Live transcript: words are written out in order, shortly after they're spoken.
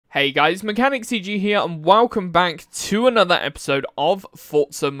Hey guys, Mechanic CG here and welcome back to another episode of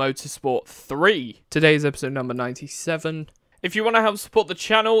Forza Motorsport 3. Today's episode number 97. If you want to help support the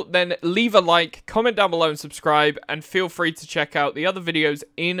channel, then leave a like, comment down below and subscribe, and feel free to check out the other videos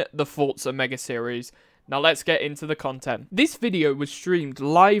in the Forza Mega Series. Now let's get into the content. This video was streamed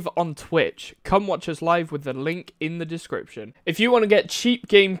live on Twitch. Come watch us live with the link in the description. If you want to get cheap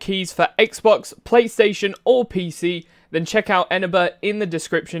game keys for Xbox, PlayStation or PC, then check out Eneba in the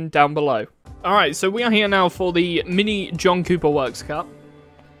description down below. Alright, so we are here now for the Mini John Cooper Works Cup.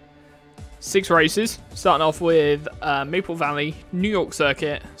 6 races, starting off with Maple Valley, New York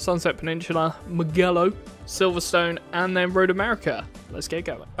Circuit, Sunset Peninsula, Mugello, Silverstone, and then Road America. Let's get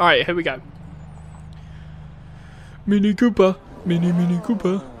going. Alright, here we go. Mini Cooper, Mini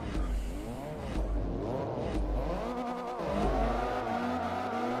Cooper.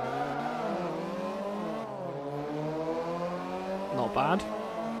 Not bad.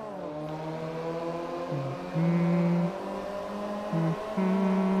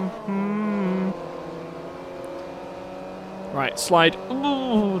 Right, slide.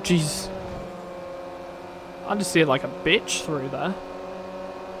 Oh, jeez. I just see it like a bitch through there.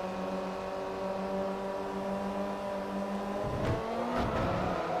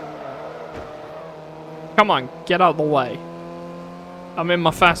 Come on, get out of the way. I'm in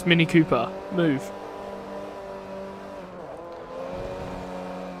my fast Mini Cooper. Move.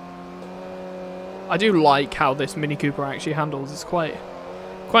 I do like how this Mini Cooper actually handles. It's quite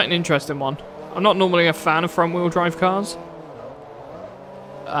an interesting one. I'm not normally a fan of front wheel drive cars.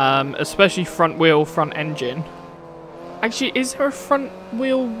 Especially front wheel, front engine. Actually, is there a front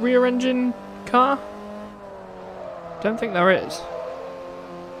wheel, rear engine car? Don't think there is.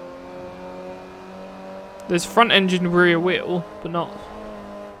 There's front engine, rear wheel, but not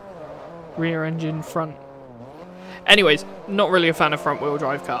rear engine, front. Anyways, not really a fan of front wheel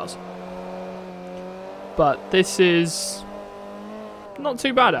drive cars. But this is not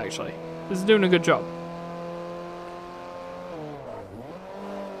too bad, actually. This is doing a good job.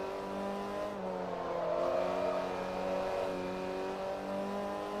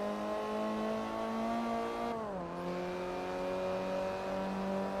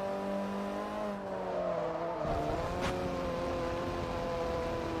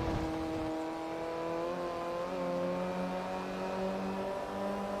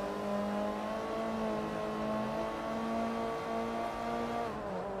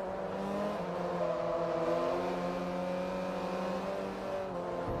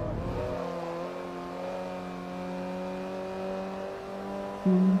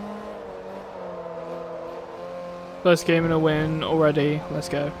 First game and a win already. Let's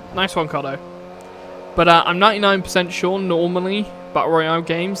go. Nice one, Cotto. But I'm 99% sure normally Battle Royale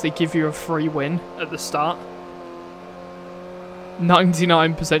games, they give you a free win at the start.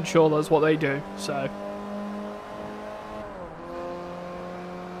 99% sure that's what they do, so.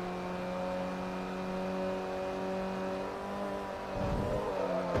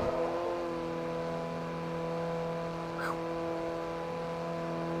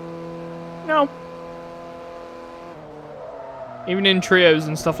 No. Even in trios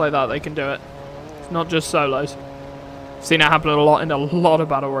and stuff like that, they can do it. It's not just solos. I've seen it happen a lot in a lot of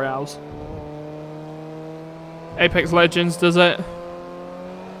Battle Royales. Apex Legends does it.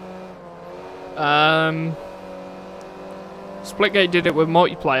 Splitgate did it with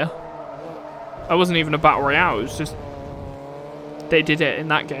multiplayer. That wasn't even a Battle Royale, it was just... they did it in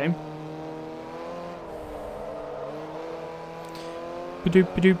that game.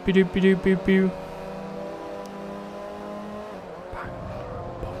 Ba-doop, ba-doop, ba-doop, ba-doop, ba-doop, ba-doop.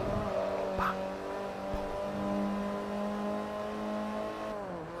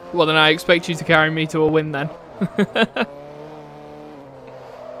 Well, then I expect you to carry me to a win then.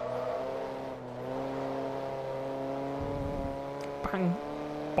 Bang,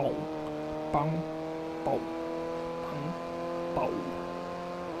 boom, bang, boom, bang, boom.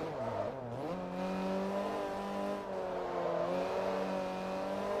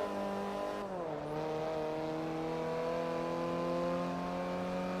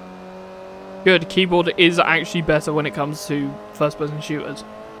 Good, keyboard is actually better when it comes to first-person shooters.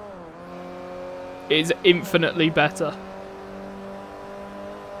 It is infinitely better.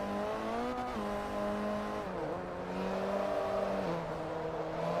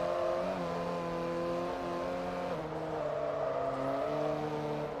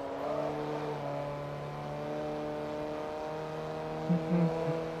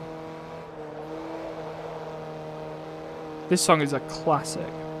 This song is a classic.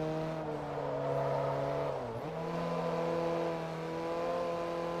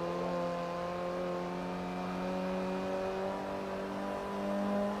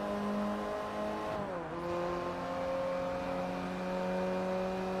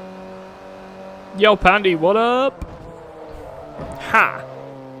 Yo, Pandy, what up? Ha!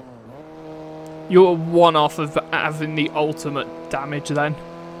 You're one off of having the ultimate damage then.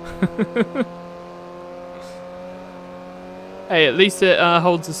 Hey, at least it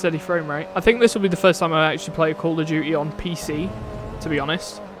holds a steady frame rate. I think this will be the first time I actually play Call of Duty on PC, to be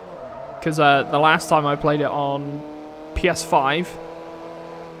honest. Because the last time I played it on PS5,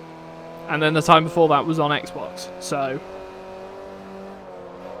 and then the time before that was on Xbox, so...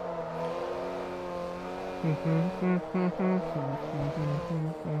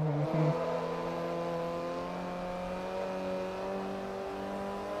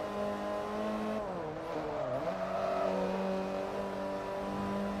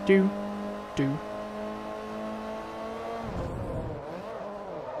 do.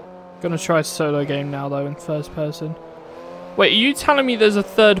 Gonna try a solo game now though in first person. Wait, are you telling me there's a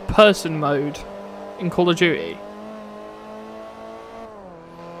third person mode in Call of Duty?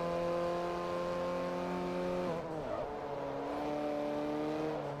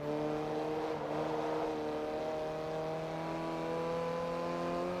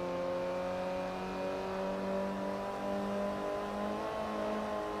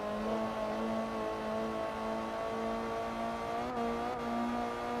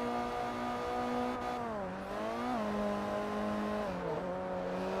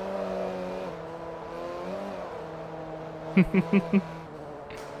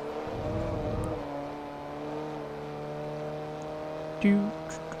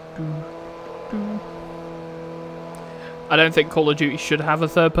 I don't think Call of Duty should have a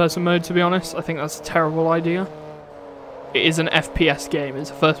third-person mode, to be honest. I think that's a terrible idea. It is an FPS game.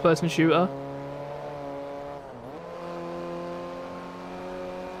 It's a first-person shooter.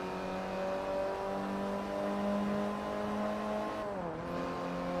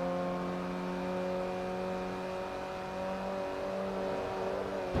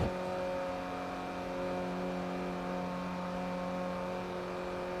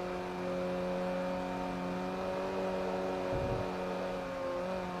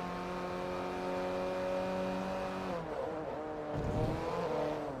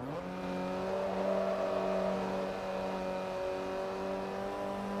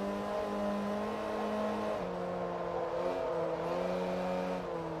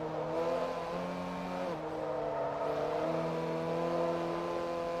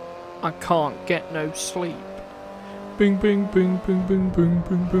 I can't get no sleep. Bing, bing, bing, bing, bing, bing,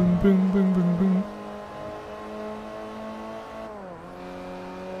 bing, bing, bing, bing, bing, bing.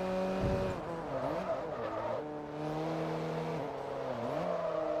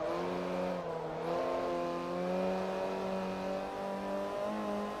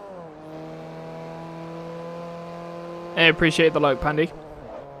 I appreciate the like, Pandy.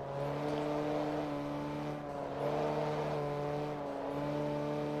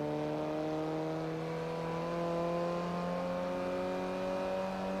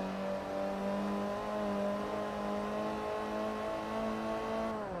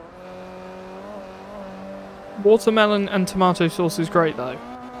 Watermelon and tomato sauce is great though.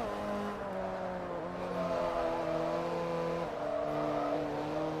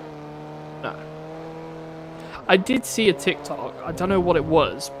 No. I did see a TikTok, I don't know what it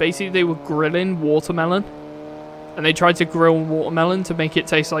was. Basically they were grilling watermelon. And they tried to grill watermelon to make it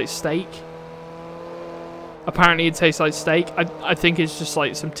taste like steak. Apparently it tastes like steak. I think it's just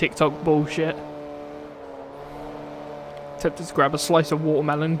like some TikTok bullshit. Tempted to grab a slice of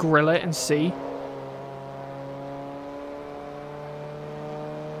watermelon, grill it and see.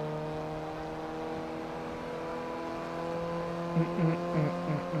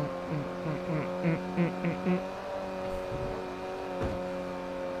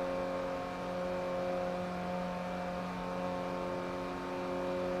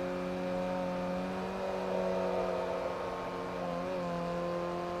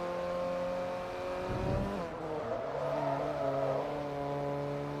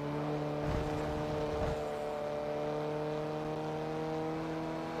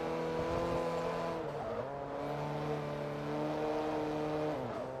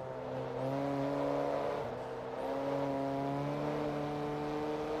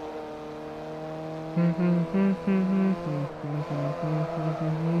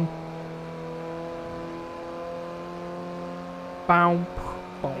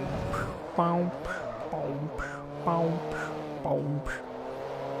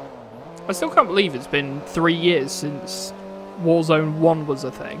 I still can't believe it's been 3 years since Warzone 1 was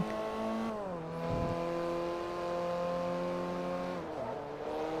a thing.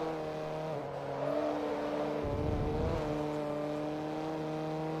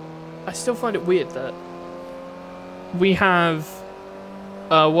 I still find it weird that we have,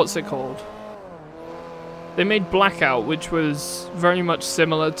 what's it called? They made Blackout, which was very much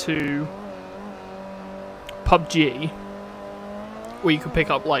similar to PUBG, where you could pick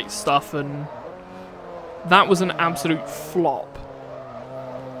up like stuff, and that was an absolute flop.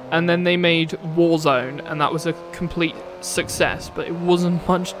 And then they made Warzone, and that was a complete success, but it wasn't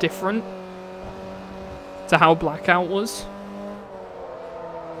much different to how Blackout was.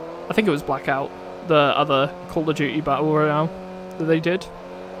 I think it was Blackout, the other Call of Duty Battle Royale that they did.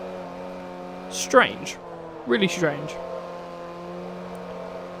 Strange. Really strange.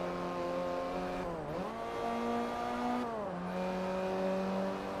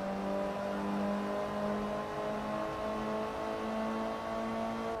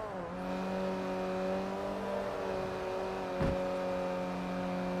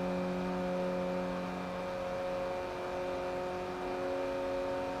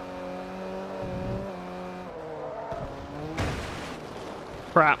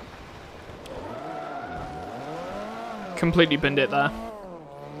 Crap. Completely binned it there.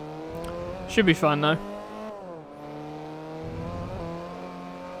 Should be fine though.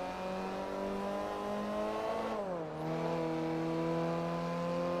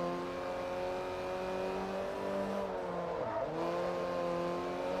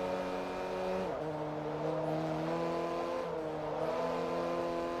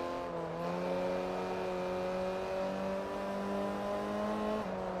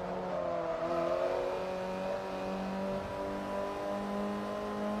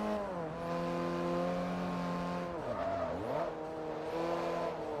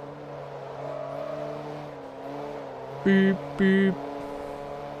 Beep, beep.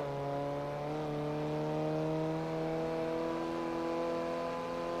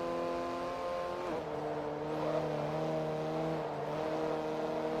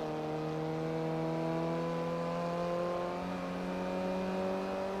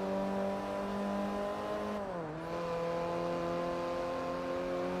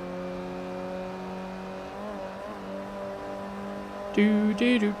 Do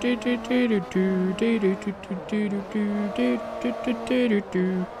do do do do do do do do do do do do do do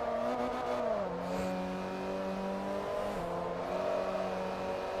do.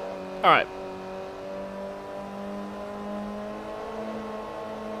 All right.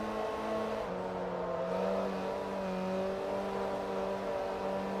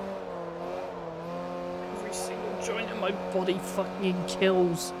 Every single joint in my body fucking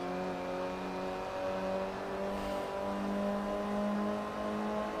kills.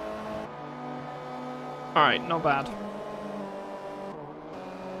 Alright, not bad.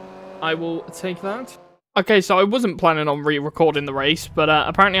 I will take that. Okay, so I wasn't planning on re-recording the race, but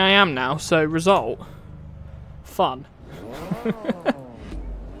apparently I am now, so result. Fun.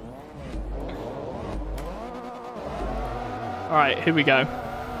 Alright, here we go.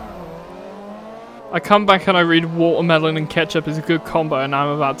 I come back and I read watermelon and ketchup is a good combo, and I'm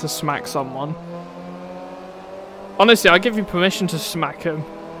about to smack someone. Honestly, I give you permission to smack him.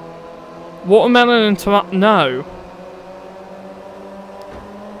 Watermelon and tomato. No.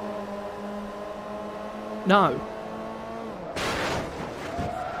 No.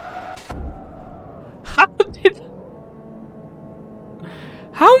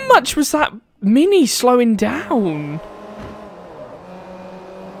 How much was that Mini slowing down?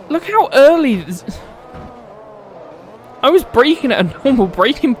 Look how early. I was braking at a normal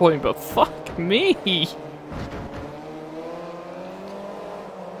braking point, but fuck me.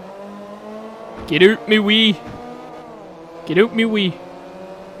 Get out, me wee. Get out, me wee.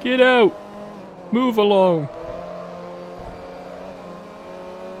 Get out. Move along.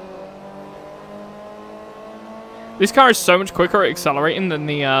 This car is so much quicker at accelerating than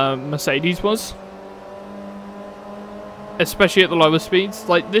the Mercedes was. Especially at the lower speeds.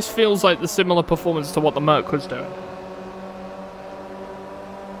 Like, this feels like the similar performance to what the MECH was doing.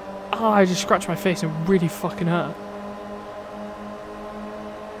 Oh, I just scratched my face and really fucking hurt.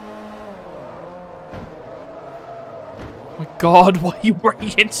 Oh my god, why are you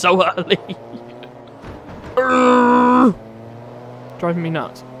braking so early? Driving me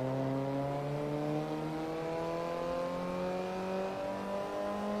nuts.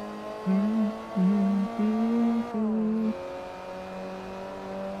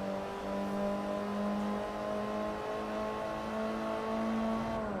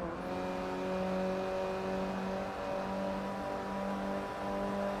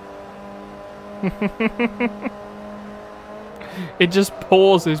 It just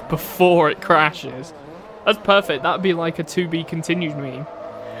pauses before it crashes. That's perfect. That would be like a to be continued meme.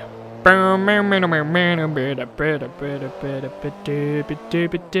 I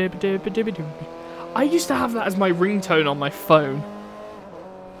used to have that as my ringtone on my phone.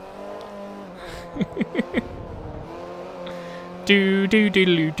 Do do do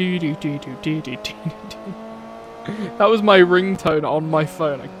do do do do do do do do. That was my ringtone on my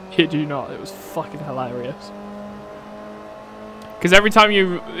phone. I kid you not. It was fucking hilarious. Because every time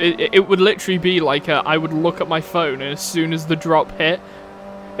it would literally be like I would look at my phone, and as soon as the drop hit,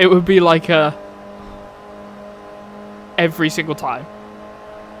 it would be like every single time.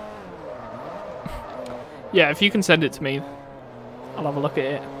 Yeah, if you can send it to me, I'll have a look at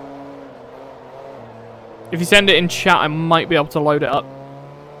it. If you send it in chat, I might be able to load it up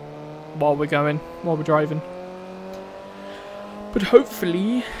while we're driving. But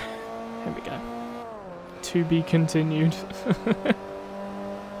hopefully, here we go. To be continued.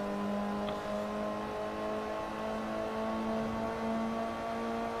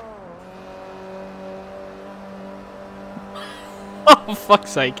 Oh, for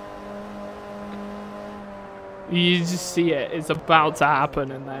fuck's sake. You just see it. It's about to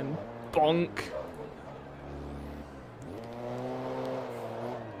happen and then bonk.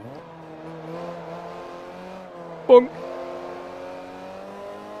 Bonk.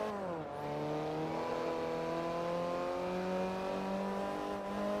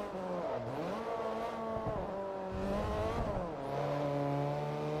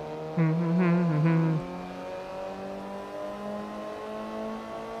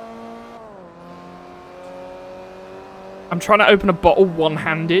 I'm trying to open a bottle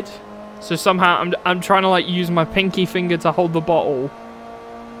one-handed, so somehow I'm trying to like use my pinky finger to hold the bottle,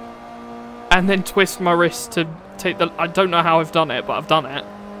 and then twist my wrist to take the. I don't know how I've done it, but I've done it.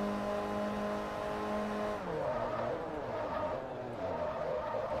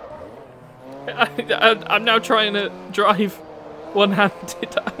 I'm now trying to drive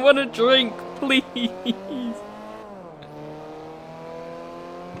one-handed. I want a drink, please.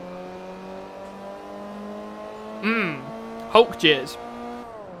 Hulk cheers.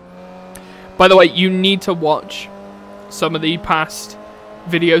 By the way, you need to watch some of the past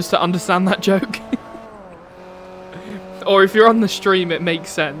videos to understand that joke. Or if you're on the stream, it makes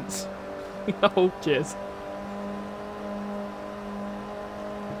sense. Hulk cheers.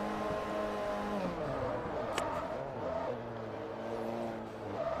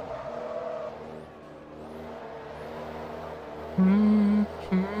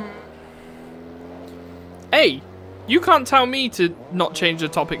 Hey! You can't tell me to not change the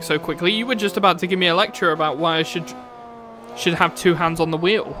topic so quickly. You were just about to give me a lecture about why I should have two hands on the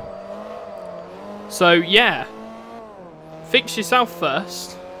wheel. So, yeah. Fix yourself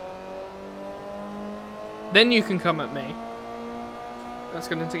first. Then you can come at me. That's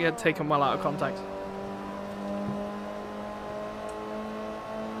going to get taken well out of context.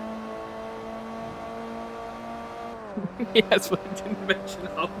 Yes, but I didn't mention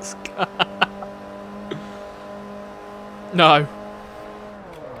Hulk's car. No.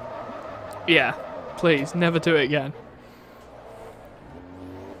 Yeah, please, never do it again.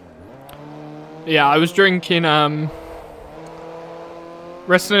 Yeah, I was drinking,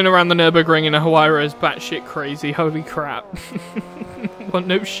 wrestling around the Nürburgring in a Huayra is batshit crazy, holy crap. Well,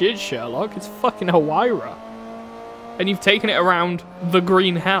 no shit, Sherlock, it's fucking Huayra. And you've taken it around the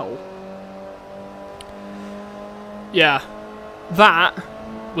green hell. Yeah, that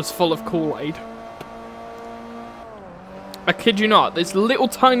was full of Kool-Aid. I kid you not, this little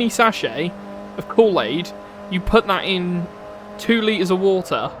tiny sachet of Kool-Aid, you put that in 2 liters of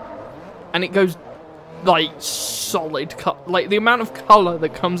water, and it goes, like, solid. Like, the amount of colour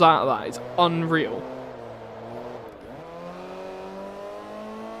that comes out of that is unreal.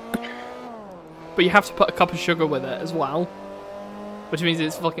 But you have to put a cup of sugar with it as well, which means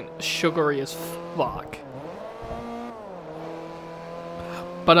it's fucking sugary as fuck.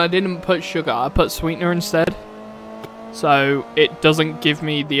 But I didn't put sugar, I put sweetener instead. So it doesn't give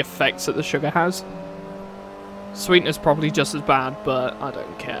me the effects that the sugar has. Sweetener's probably just as bad, but I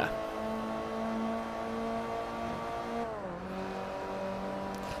don't care.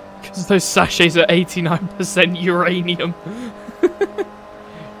 Because those sachets are 89% uranium.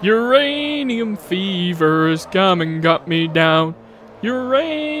 Uranium fever has come and got me down.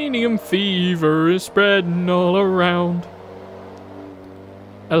 Uranium fever is spreading all around.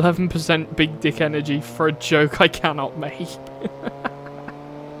 11% big dick energy for a joke I cannot make.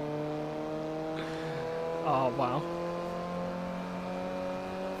 Oh, wow.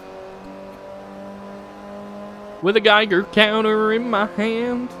 With a Geiger counter in my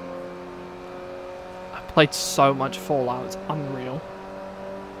hand. I played so much Fallout, it's unreal.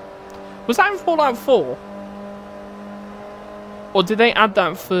 Was that in Fallout 4? Or did they add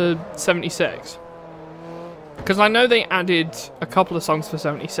that for 76? Because I know they added a couple of songs for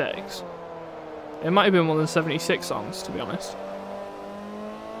 76. It might have been more than 76 songs, to be honest.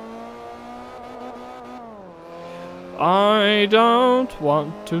 I don't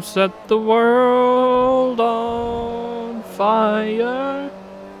want to set the world on fire.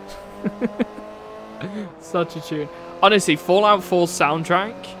 Such a tune. Honestly, Fallout 4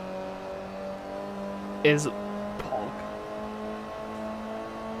 soundtrack is pog.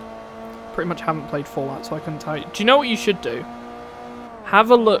 Pretty much haven't played Fallout, so I couldn't tell you. Do you know what you should do? Have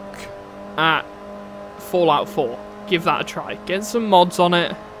a look at Fallout 4. Give that a try. Get some mods on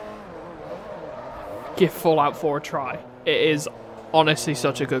it. Give Fallout 4 a try. It is honestly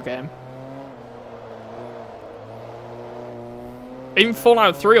such a good game. Even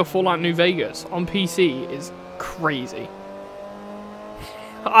Fallout 3 or Fallout New Vegas on PC is crazy.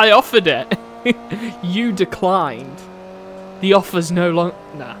 I offered it. You declined. The offer's no longer...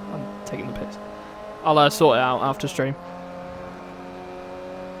 Nah, I'm taking the piss. I'll sort it out after stream.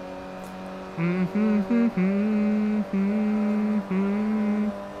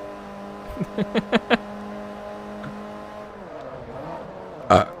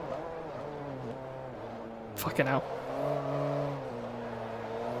 Fucking hell.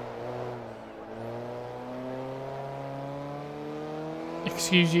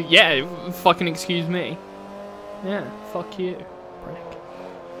 Excuse you? Yeah, fucking excuse me. Yeah, fuck you, prick.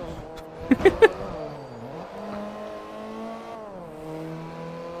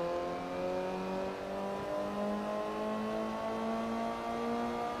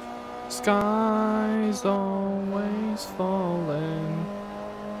 Sky's always falling.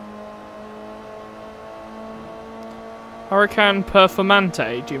 Hurricane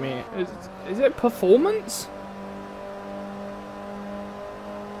Performante, do you mean? Is it performance?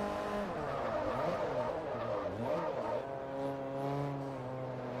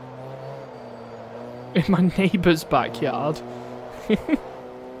 In my neighbour's backyard. It's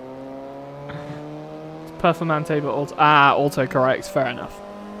Performante, but autocorrect, fair enough.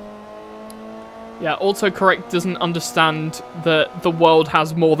 Yeah, autocorrect doesn't understand that the world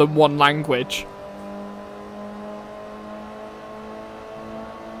has more than one language.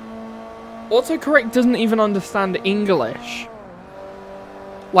 Autocorrect doesn't even understand English.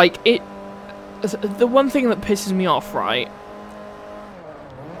 Like, the one thing that pisses me off, right,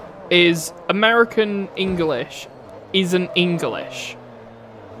 is American English isn't English.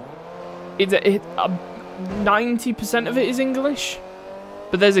 90% of it is English,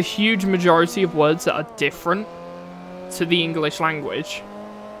 but there's a huge majority of words that are different to the English language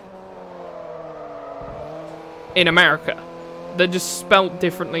in America. They're just spelt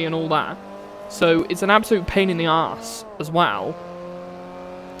differently and all that. So it's an absolute pain in the ass as well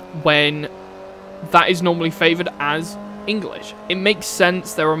when that is normally favoured as English. It makes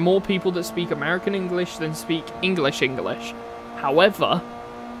sense. There are more people that speak American English than speak English English. However,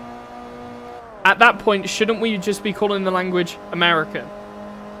 at that point, shouldn't we just be calling the language American?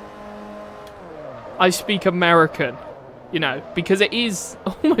 I speak American, you know, because it is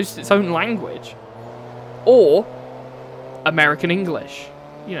almost its own language. Or American English,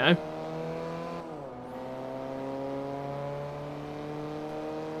 you know.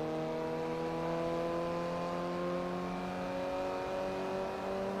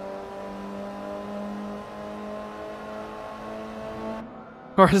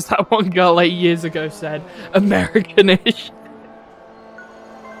 Or as that one girl 8 years ago said, Americanish.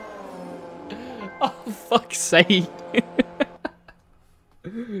 Oh, fuck's sake.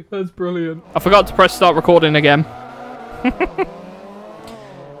 That's brilliant. I forgot to press start recording again.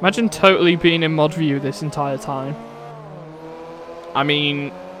 Imagine totally being in mod view this entire time. I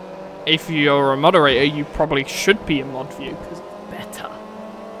mean, if you're a moderator, you probably should be in mod view, because it's better.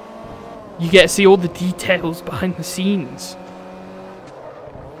 You get to see all the details behind the scenes.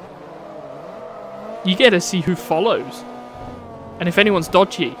 You get to see who follows. And if anyone's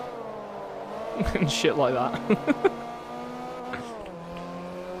dodgy. And shit like that.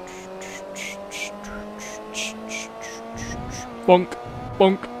 Bonk.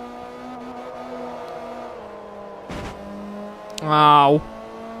 Bonk. Ow.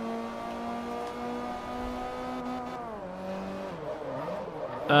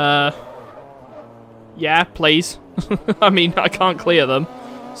 Yeah, please. I mean, I can't clear them.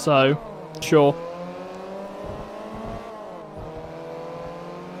 So, sure.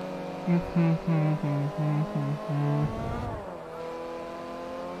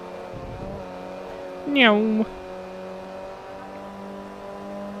 Meow.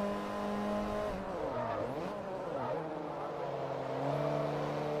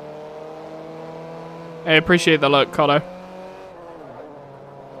 I appreciate the look, Cotto.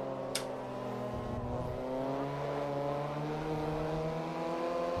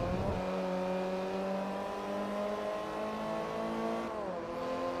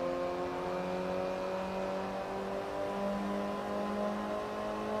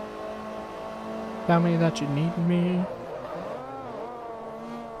 Tell me that you need me.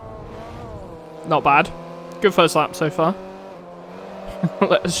 Not bad. Good first lap so far.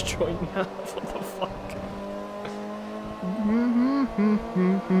 Let us join now. What the fuck?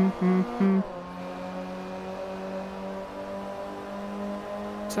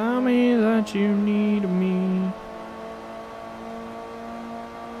 Tell me that you need me.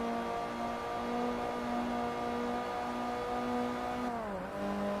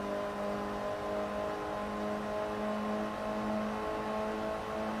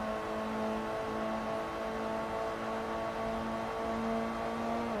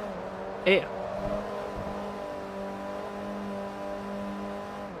 Yeah.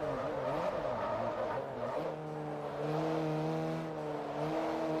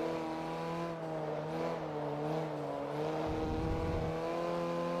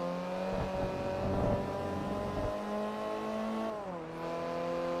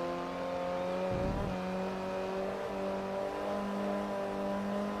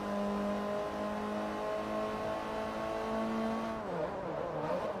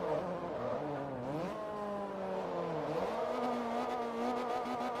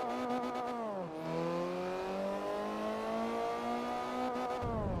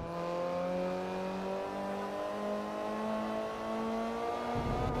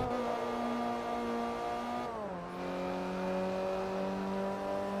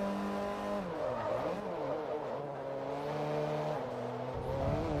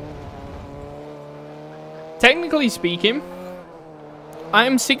 Technically speaking, I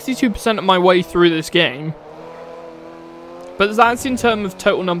am 62% of my way through this game. But that's in terms of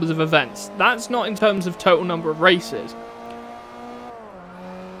total numbers of events. That's not in terms of total number of races.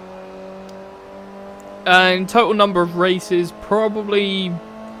 In total number of races, probably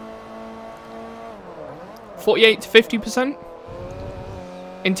 48 to 50%.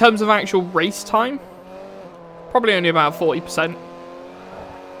 In terms of actual race time, probably only about 40%.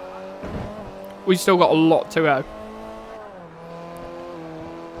 We've still got a lot to go.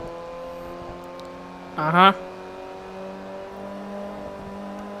 Uh-huh.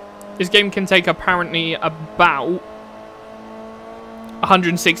 This game can take apparently about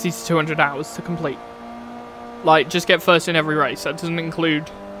 160 to 200 hours to complete. Like, just get first in every race. That doesn't include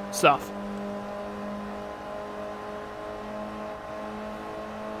stuff.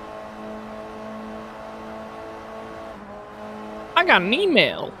 I got an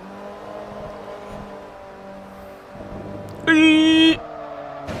email.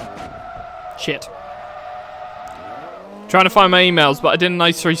 Shit. Trying to find my emails, but I did a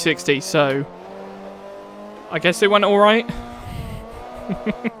nice 360, so I guess it went alright.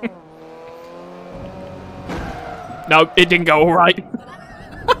 No, it didn't go alright.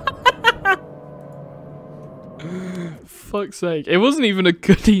 Fuck's sake. It wasn't even a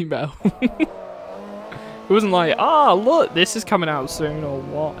good email. It wasn't like, ah, look, this is coming out soon or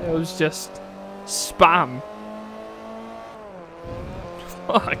what. It was just spam.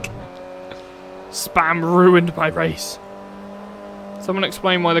 Fuck. Spam ruined my race. Someone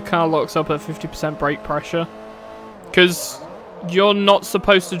explain why the car locks up at 50% brake pressure. Because you're not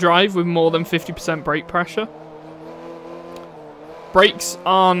supposed to drive with more than 50% brake pressure. Brakes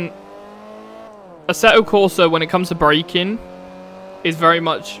aren't... Assetto Corsa, when it comes to braking, is very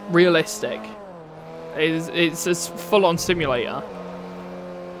much realistic. It's a full-on simulator.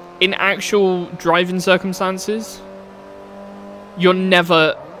 In actual driving circumstances, you're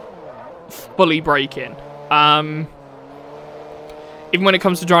never fully braking. Even when it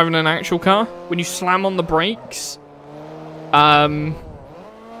comes to driving an actual car, when you slam on the brakes,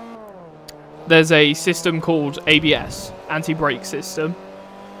 there's a system called ABS, anti-brake system,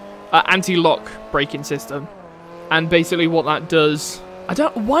 anti-lock braking system, and basically what that does,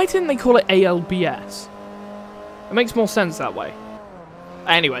 why didn't they call it ALBS? It makes more sense that way.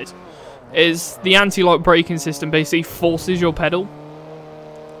 Anyways, is the anti-lock braking system basically forces your pedal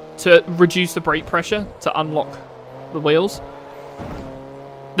to reduce the brake pressure to unlock the wheels.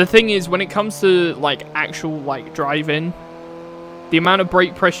 The thing is, when it comes to like actual like driving, the amount of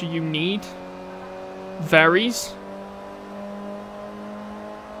brake pressure you need varies.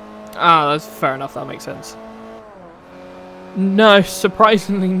 Ah, that's fair enough, that makes sense. No,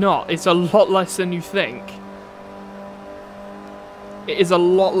 surprisingly not. It's a lot less than you think. It is a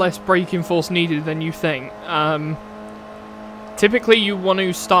lot less braking force needed than you think. Typically, you want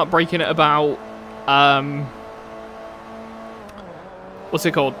to start braking at about, what's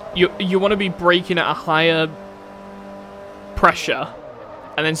it called? You want to be braking at a higher pressure,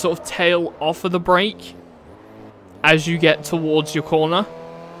 and then sort of tail off of the brake as you get towards your corner.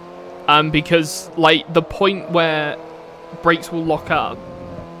 Because, like, the point where brakes will lock up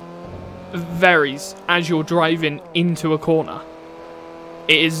varies as you're driving into a corner.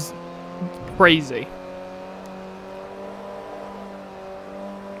 It is crazy.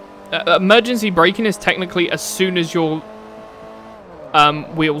 Emergency braking is technically as soon as your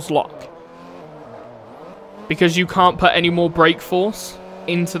wheels lock. Because you can't put any more brake force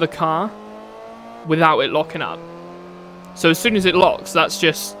into the car without it locking up. So as soon as it locks, that's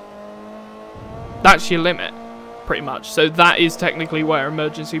your limit, pretty much. So that is technically where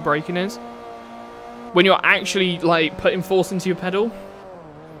emergency braking is. When you're actually, like, putting force into your pedal,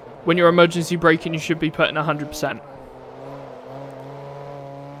 when you're emergency braking, you should be putting 100%.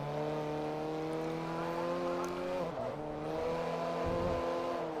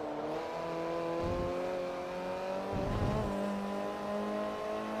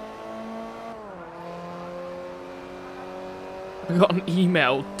 I got an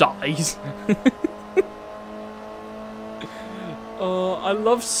email, dies. Oh, I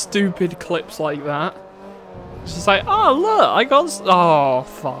love stupid clips like that. It's just like, oh look, I got... Oh,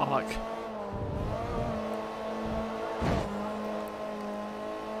 fuck.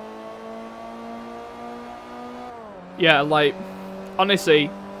 Yeah, like, honestly,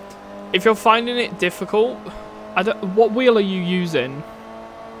 if you're finding it difficult, what wheel are you using?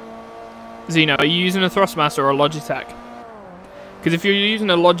 Zeno, are you using a Thrustmaster or a Logitech? Because if you're using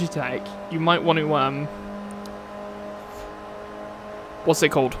a Logitech, you might want to, what's it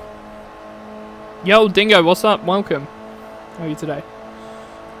called? Yo, Dingo, what's up? Welcome. How are you today?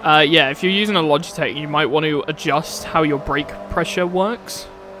 Yeah, if you're using a Logitech, you might want to adjust how your brake pressure works.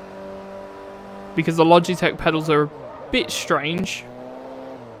 Because the Logitech pedals are a bit strange.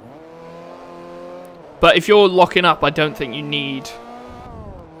 But if you're locking up, I don't think you need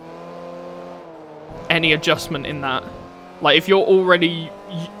any adjustment in that. Like, if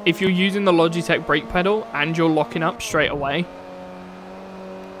you're using the Logitech brake pedal and you're locking up straight away,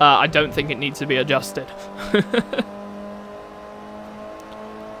 I don't think it needs to be adjusted.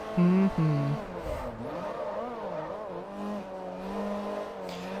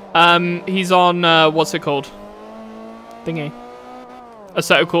 He's on, what's it called? Thingy.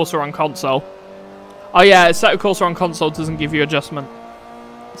 Assetto Corsa on console. Oh yeah, Assetto Corsa on console doesn't give you adjustment.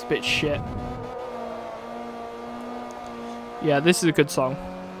 It's a bit shit. Yeah, this is a good song.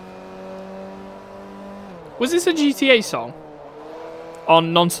 Was this a GTA song?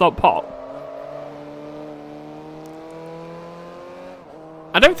 On Non-Stop Pop?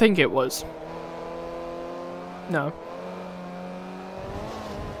 I don't think it was. No.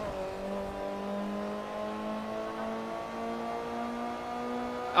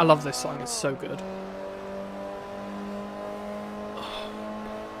 I love this song, it's so good.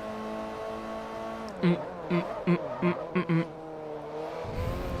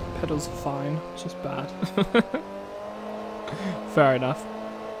 Pedals are fine, just bad. Fair enough.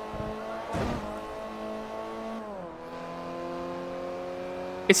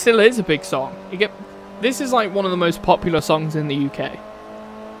 It still is a big song. This is like one of the most popular songs in the UK.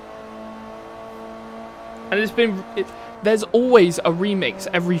 And there's always a remix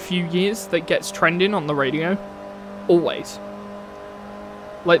every few years that gets trending on the radio. Always.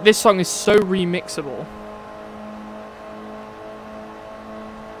 Like, this song is so remixable.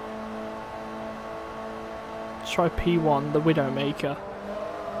 Let's try P1, the Widowmaker.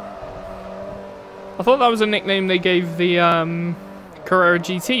 I thought that was a nickname they gave the Carrera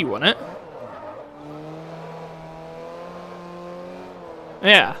GT, wasn't it?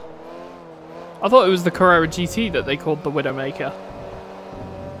 Yeah. I thought it was the Carrera GT that they called the Widowmaker.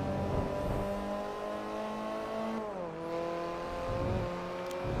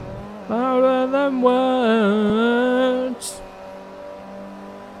 Louder than words.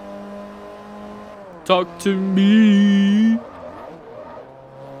 Talk to me.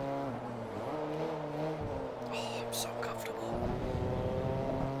 Oh, I'm so comfortable.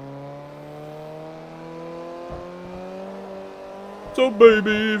 So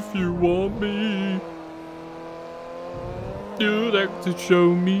baby, if you want me, you'd have to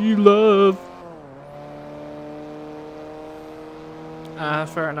show me love.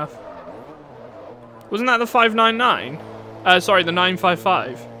 Fair enough. Wasn't that the 599? Sorry, the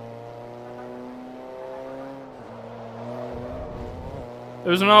 955.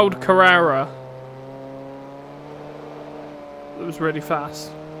 There was an old Carrera that was really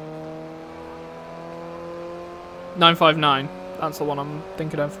fast. 959. That's the one I'm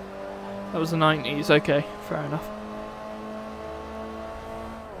thinking of. That was the 90s. Okay, fair enough.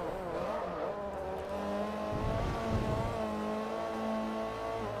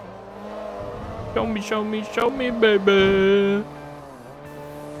 Show me, show me, show me, baby.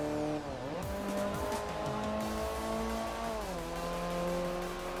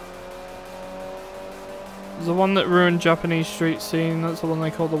 the one that ruined Japanese street scene. That's the one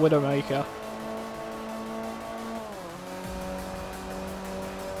they call the Widowmaker.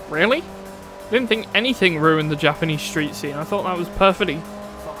 Really? Didn't think anything ruined the Japanese street scene. I thought that was perfectly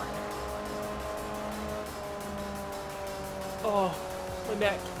fine. Oh, my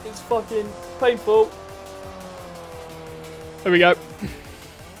neck is fucking painful. There we go.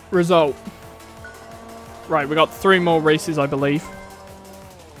 Result. Right, we got 3 more races, I believe.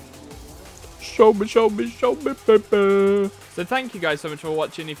 Show me, baby. So thank you guys so much for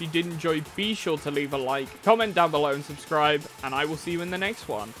watching. If you did enjoy, be sure to leave a like, comment down below and subscribe. And I will see you in the next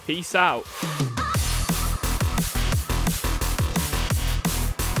one. Peace out.